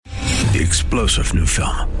the explosive new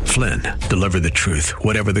film, Flynn, deliver the truth,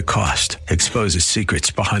 whatever the cost, exposes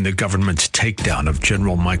secrets behind the government's takedown of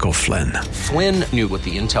General Michael Flynn. Flynn knew what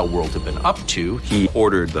the intel world had been up to. He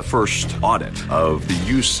ordered the first audit of the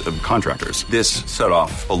use of contractors. This set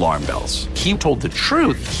off alarm bells. He told the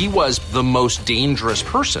truth. He was the most dangerous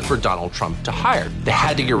person for Donald Trump to hire. They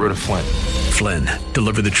had to get rid of Flynn. Flynn,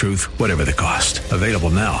 deliver the truth, whatever the cost. Available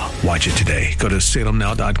now. Watch it today. Go to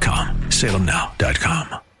salemnow.com.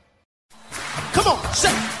 salemnow.com. Come on, say,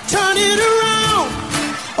 turn it around.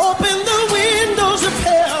 Open the windows of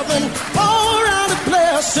heaven. Pour out a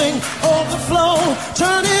blessing, overflow.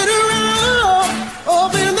 Turn it around.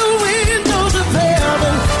 Open the windows of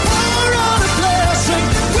heaven. Pour out a blessing.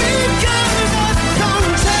 We've got enough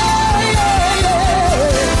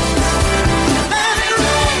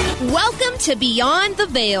contagion. Welcome to Beyond the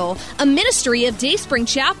Veil, a ministry of Dayspring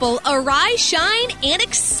Chapel. Arise, shine, and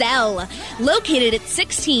excel. Located at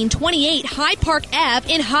 1628 Hyde Park Ave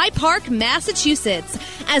in Hyde Park, Massachusetts.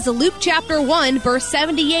 As Luke chapter 1, verse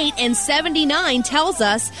 78 and 79 tells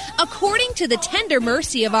us, according to the tender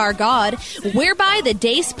mercy of our God, whereby the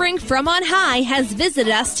dayspring from on high has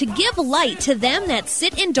visited us to give light to them that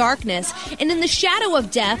sit in darkness and in the shadow of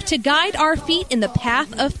death, to guide our feet in the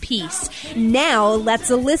path of peace. Now, let's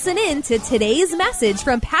listen in to today's message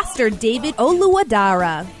from Pastor David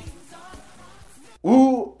Oluwadara.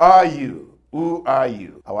 Who are you? Who are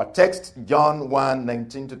you? Our text, John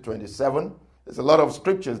 1:19-27. There's a lot of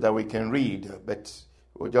scriptures that we can read, but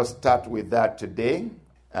we'll just start with that today.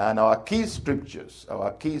 And our key scriptures,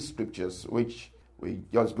 which we're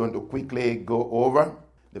just going to quickly go over.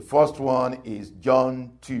 The first one is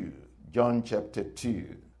John chapter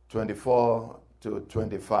 2,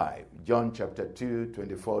 24-25. John chapter 2,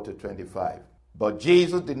 24-25. But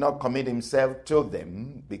Jesus did not commit himself to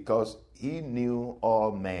them, because he knew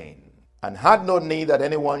all men, and had no need that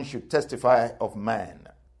anyone should testify of man,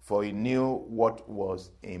 for he knew what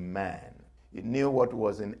was in man. He knew what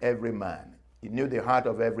was in every man. He knew the heart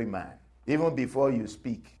of every man. Even before you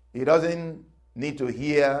speak, he doesn't need to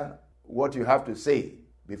hear what you have to say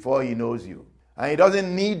before he knows you. And he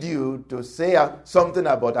doesn't need you to say something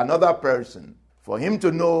about another person for him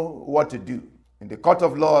to know what to do. In the court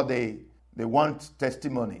of law, they want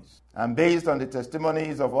testimonies. And based on the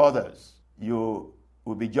testimonies of others, you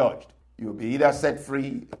will be judged. You'll be either set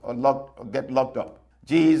free or get locked up.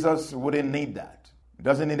 Jesus wouldn't need that. He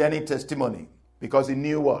doesn't need any testimony, because he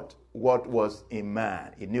knew what was in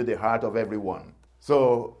man. He knew the heart of everyone.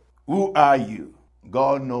 So, who are you?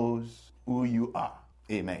 God knows who you are.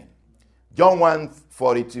 Amen. John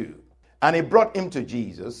 1:42. And he brought him to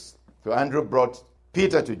Jesus. So Andrew brought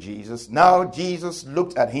Peter to Jesus. Now Jesus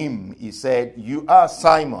looked at him. He said, "You are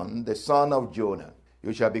Simon, the son of Jonah.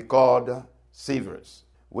 You shall be called Cephas,"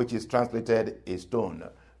 which is translated a stone.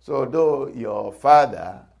 So though your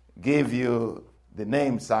father gave you the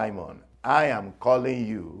name Simon, I am calling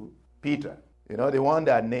you Peter. You know, the one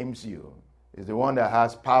that names you is the one that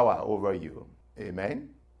has power over you. Amen?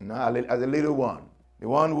 As a little one, the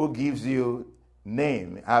one who gives you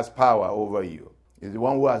name has power over you. Is the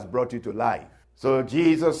one who has brought you to life. So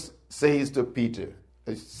Jesus says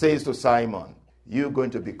to Simon, "You're going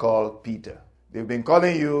to be called Peter." They've been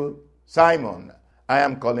calling you Simon. I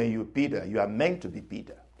am calling you Peter. You are meant to be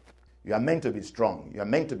Peter. You are meant to be strong. You are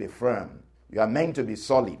meant to be firm. You are meant to be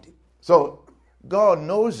solid. So God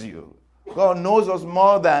knows you. God knows us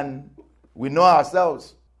more than we know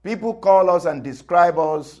ourselves. People call us and describe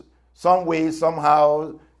us some way,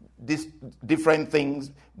 somehow, different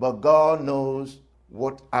things, but God knows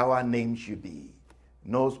what our name should be,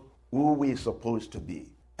 knows who we're supposed to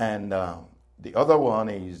be. And the other one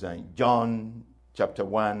is John chapter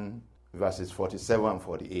 1, verses 47 and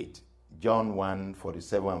 48. John 1,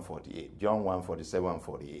 47 and 48. John 1, 47 and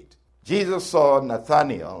 48. Jesus saw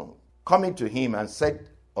Nathanael coming to him and said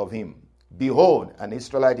of him, "Behold, an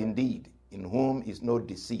Israelite indeed, in whom is no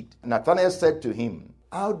deceit." Nathanael said to him,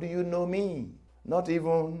 "How do you know me?" Not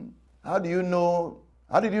even, how did you know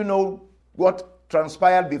what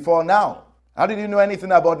transpired before now? How did you know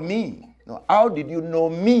anything about me? No, how did you know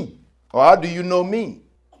me? Or how do you know me?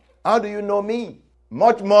 How do you know me?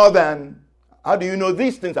 Much more than, how do you know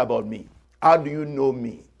these things about me? How do you know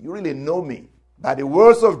me? You really know me. By the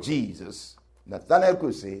words of Jesus, Nathanael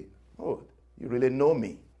could say, "Oh, you really know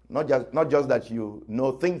me. Not just that you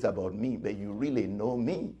know things about me, but you really know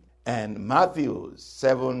me." And Matthew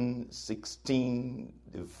 7:16,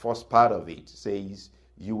 the first part of it says,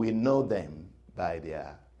 "You will know them by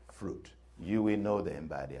their fruit." You will know them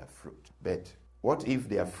by their fruit. But what if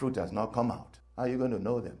their fruit has not come out? How are you going to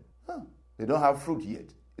know them? They don't have fruit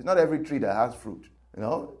yet. It's not every tree that has fruit.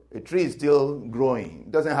 A tree is still growing.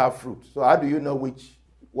 It doesn't have fruit. So how do you know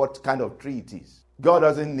what kind of tree it is? God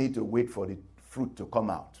doesn't need to wait for the fruit to come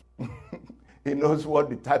out. He knows what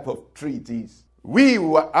the type of tree it is. We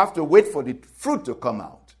will have to wait for the fruit to come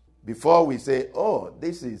out before we say,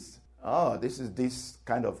 this is this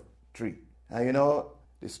kind of tree. And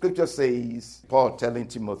the scripture says, Paul telling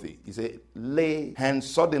Timothy, he said, lay hands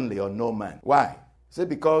suddenly on no man. Why? He said,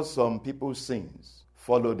 because some people's sins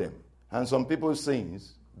follow them. And some people's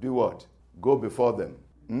sins do what? Go before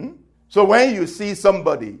them. So when you see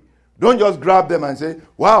somebody, don't just grab them and say,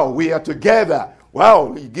 wow, we are together.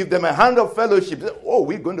 Wow, you give them a hand of fellowship. Say,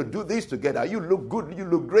 we're going to do this together. You look good. You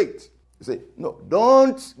look great. You say, no,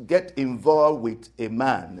 don't get involved with a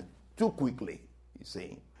man too quickly, he's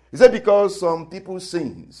saying. He said, because some people's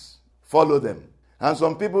sins follow them. And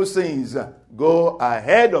some people's sins go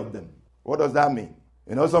ahead of them. What does that mean?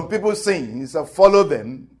 Some people's sins follow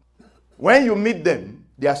them. When you meet them,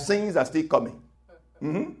 their sins are still coming.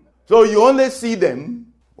 So you only see them.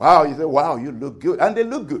 Wow, you say, wow, you look good. And they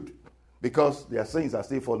look good because their sins are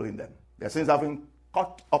still following them. Their sins haven't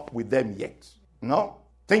caught up with them yet.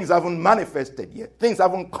 Things haven't manifested yet. Things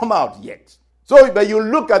haven't come out yet. So, but you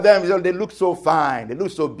look at them, they look so fine. They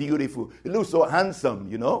look so beautiful. They look so handsome,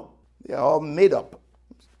 They're all made up.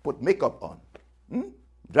 Put makeup on.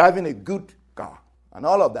 Driving a good car. And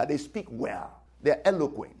all of that. They speak well. They're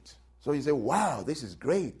eloquent. So you say, wow, this is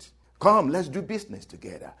great. Come, let's do business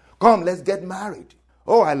together. Come, let's get married.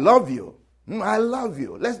 Oh, I love you. I love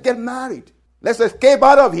you. Let's get married. Let's escape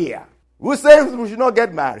out of here. Who says we should not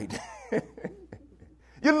get married?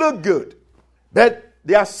 You look good. But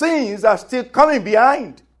their sins are still coming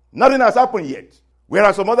behind. Nothing has happened yet.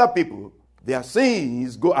 Whereas some other people, their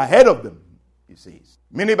sins go ahead of them, he says.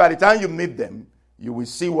 Meaning by the time you meet them, you will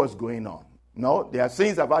see what's going on. No, their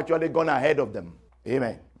sins have actually gone ahead of them.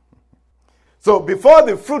 Amen. So before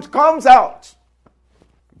the fruit comes out,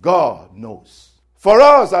 God knows. For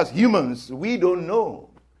us as humans, we don't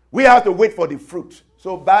know. We have to wait for the fruit.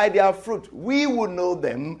 So by their fruit, we will know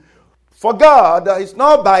them. For God, it's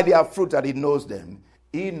not by their fruit that he knows them.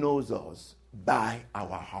 He knows us by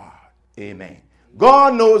our heart. Amen.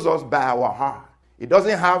 God knows us by our heart. He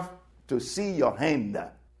doesn't have to see your hand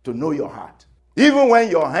to know your heart. Even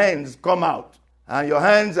when your hands come out and your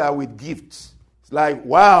hands are with gifts, it's like,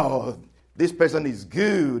 wow, this person is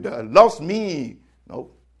good, loves me.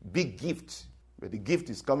 No, big gift. But the gift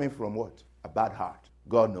is coming from what? A bad heart.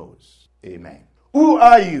 God knows. Amen. Who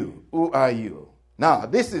are you? Who are you? Now,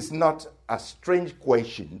 this is not a strange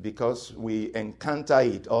question because we encounter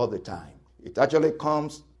it all the time. It actually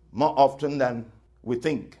comes more often than we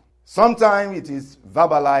think. Sometimes it is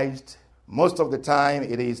verbalized. Most of the time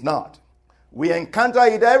it is not. We encounter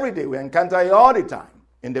it every day. We encounter it all the time.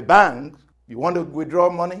 In the bank, you want to withdraw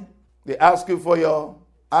money, they ask you for your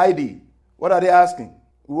ID. What are they asking?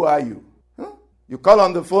 Who are you? You call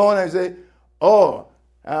on the phone and say,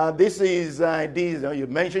 this is this. You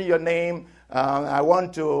mention your name. I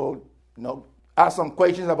want to ask some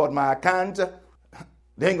questions about my account.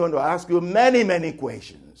 They're going to ask you many, many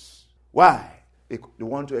questions. Why? They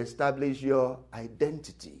want to establish your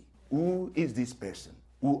identity. Who is this person?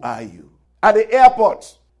 Who are you? At the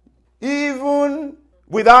airport, even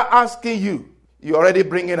without asking you, you're already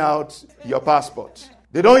bringing out your passport.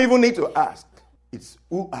 They don't even need to ask. It's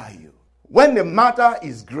who are you? When the matter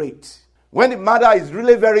is great, when the matter is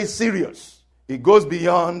really very serious, it goes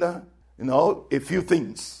beyond, a few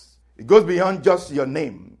things. It goes beyond just your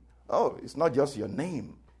name. Oh, it's not just your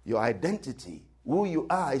name. Your identity, who you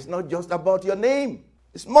are, is not just about your name.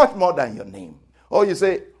 It's much more than your name. Oh, you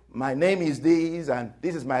say, my name is this, and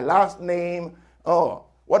this is my last name. Oh,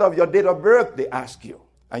 what of your date of birth? They ask you.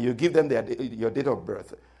 And you give them your date of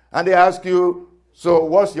birth. And they ask you, so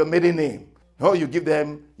what's your maiden name? Oh, you give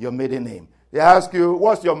them your maiden name. They ask you,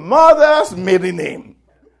 what's your mother's maiden name?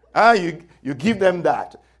 And you give them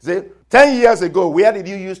that. Say, 10 years ago, where did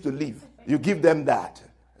you used to live? You give them that.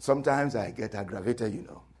 Sometimes I get aggravated,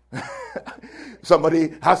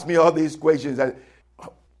 Somebody asks me all these questions.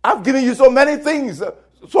 I've given you so many things.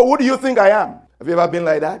 So who do you think I am? Have you ever been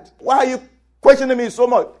like that? Why are you questioning me so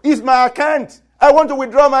much? It's my account. I want to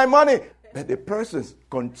withdraw my money. But the person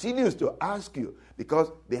continues to ask you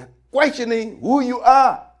because they are questioning who you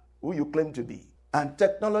are, who you claim to be. And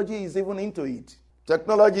technology is even into it.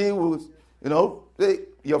 Technology will, say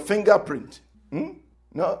your fingerprint.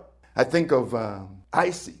 No, I think of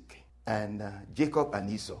Isaac and Jacob and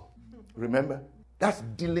Esau. Remember? That's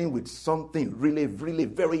dealing with something really, really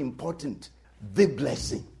very important. The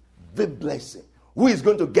blessing. The blessing. Who is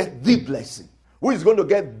going to get the blessing? Who is going to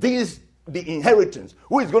get the inheritance?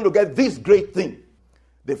 Who is going to get this great thing?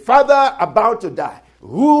 The father about to die.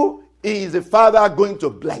 Who is the father going to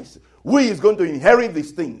bless? Who is going to inherit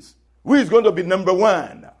these things? Who is going to be number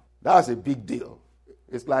one? That's a big deal.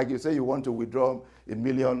 It's like you say you want to withdraw $1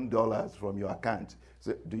 million from your account.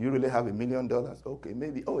 So, do you really have $1 million? Okay,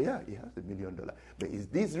 maybe. Oh, yeah, he has $1 million. But is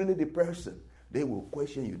this really the person? They will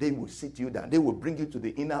question you. They will sit you down. They will bring you to the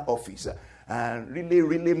inner office and really,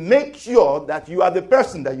 really make sure that you are the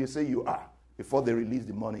person that you say you are before they release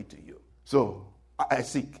the money to you. So,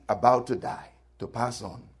 Isaac, about to die, to pass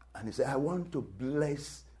on. And he said, I want to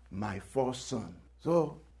bless my first son.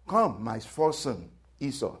 So, come, my first son,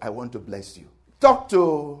 Esau, I want to bless you. Talk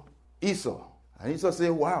to Esau. And Esau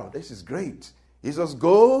said, wow, this is great. Esau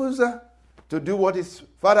goes to do what his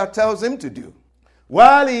father tells him to do.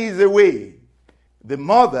 While he is away, the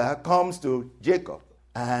mother comes to Jacob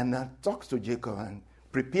and talks to Jacob and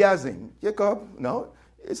prepares him. Jacob,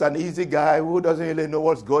 he's an easy guy who doesn't really know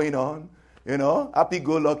what's going on,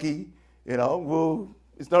 happy-go-lucky, who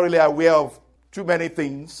is not really aware of too many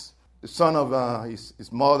things. The son of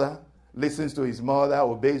his mother, listens to his mother,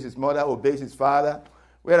 obeys his father.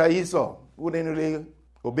 Whereas Esau wouldn't really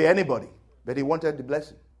obey anybody, but he wanted the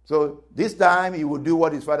blessing. So this time he would do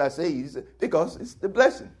what his father says because it's the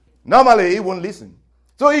blessing. Normally he won't listen.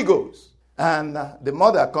 So he goes. And the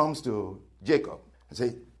mother comes to Jacob and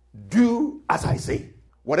says, do as I say.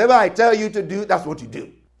 Whatever I tell you to do, that's what you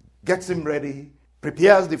do. Gets him ready,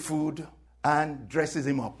 prepares the food, and dresses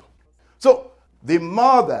him up. So the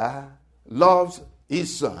mother loves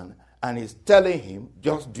his son and is telling him,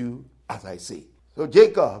 just do as I say. So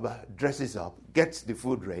Jacob dresses up, gets the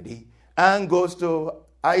food ready, and goes to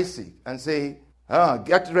Isaac and say,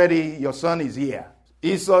 get ready, your son is here.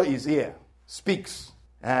 Esau is here, speaks.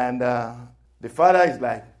 And the father is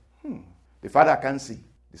like, the father can't see.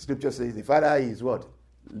 The scripture says the father is what?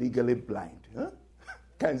 Legally blind.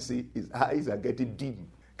 Can't see, his eyes are getting dim.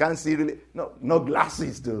 Can't see really, no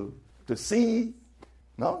glasses to see.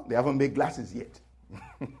 No, they haven't made glasses yet.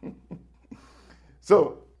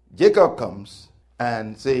 So Jacob comes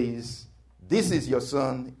and says, this is your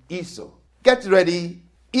son Esau. Get ready,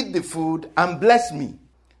 eat the food, and bless me.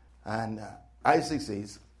 And Isaac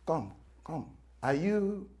says, come. Are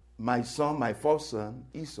you my son, my first son,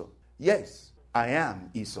 Esau? Yes, I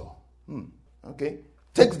am Esau. Okay.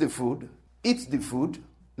 Takes the food, eats the food.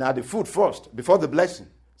 Now the food first, before the blessing.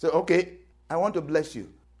 Say, okay, I want to bless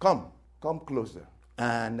you. Come closer.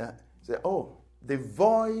 And say, the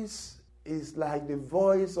voice is like the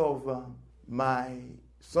voice of my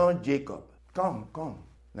son Jacob. Come.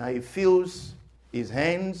 Now he feels his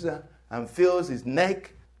hands and feels his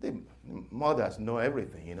neck. The mothers know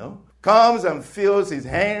everything, Comes and feels his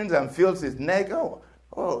hands and feels his neck. Oh,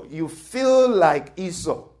 you feel like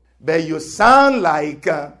Esau, but you sound like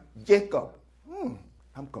Jacob.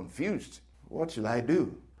 I'm confused. What should I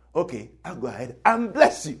do? Okay, I'll go ahead and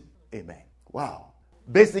bless you. Amen. Wow.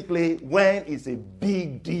 Basically, when it's a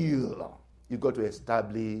big deal, you got to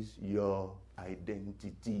establish your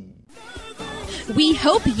identity. We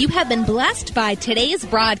hope you have been blessed by today's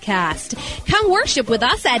broadcast. Come worship with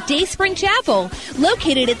us at Dayspring Chapel,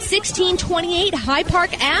 located at 1628 High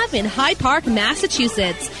Park Ave in High Park,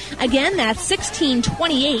 Massachusetts. Again, that's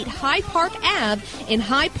 1628 High Park Ave in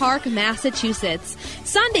High Park, Massachusetts.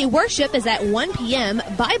 Sunday worship is at 1 p.m.,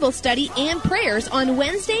 Bible study and prayers on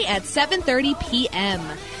Wednesday at 7:30 p.m.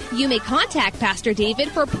 You may contact Pastor David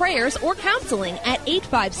for prayers or counseling at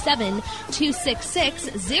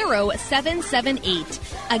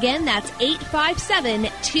 857-266-0778. Again, that's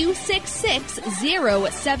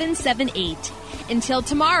 857-266-0778. Until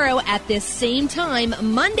tomorrow at this same time,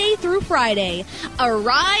 Monday through Friday,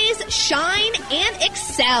 arise, shine, and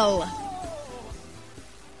excel.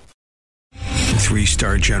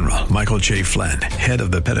 3-star General Michael J. Flynn, head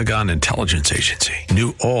of the Pentagon Intelligence Agency,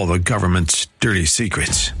 knew all the government's dirty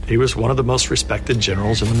secrets. He was one of the most respected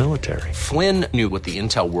generals in the military. Flynn knew what the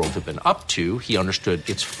intel world had been up to. He understood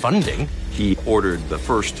its funding. He ordered the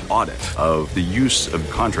first audit of the use of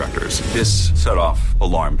contractors. This set off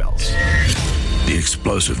alarm bells. The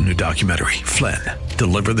explosive new documentary, Flynn,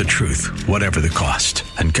 Deliver the Truth, Whatever the Cost,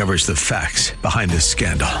 uncovers the facts behind this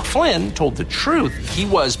scandal. Flynn told the truth. He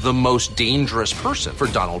was the most dangerous person for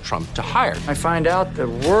Donald Trump to hire. I find out the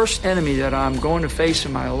worst enemy that I'm going to face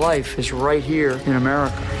in my life is right here in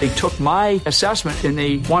America. They took my assessment and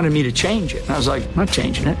they wanted me to change it. And I was like, I'm not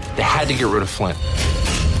changing it. They had to get rid of Flynn.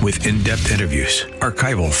 With in-depth interviews,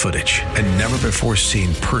 archival footage, and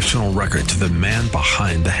never-before-seen personal records of the man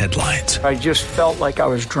behind the headlines. I just felt like I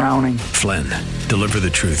was drowning. Flynn, Deliver the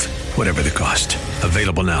Truth, Whatever the Cost.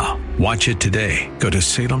 Available now. Watch it today. Go to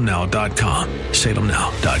salemnow.com.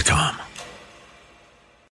 salemnow.com.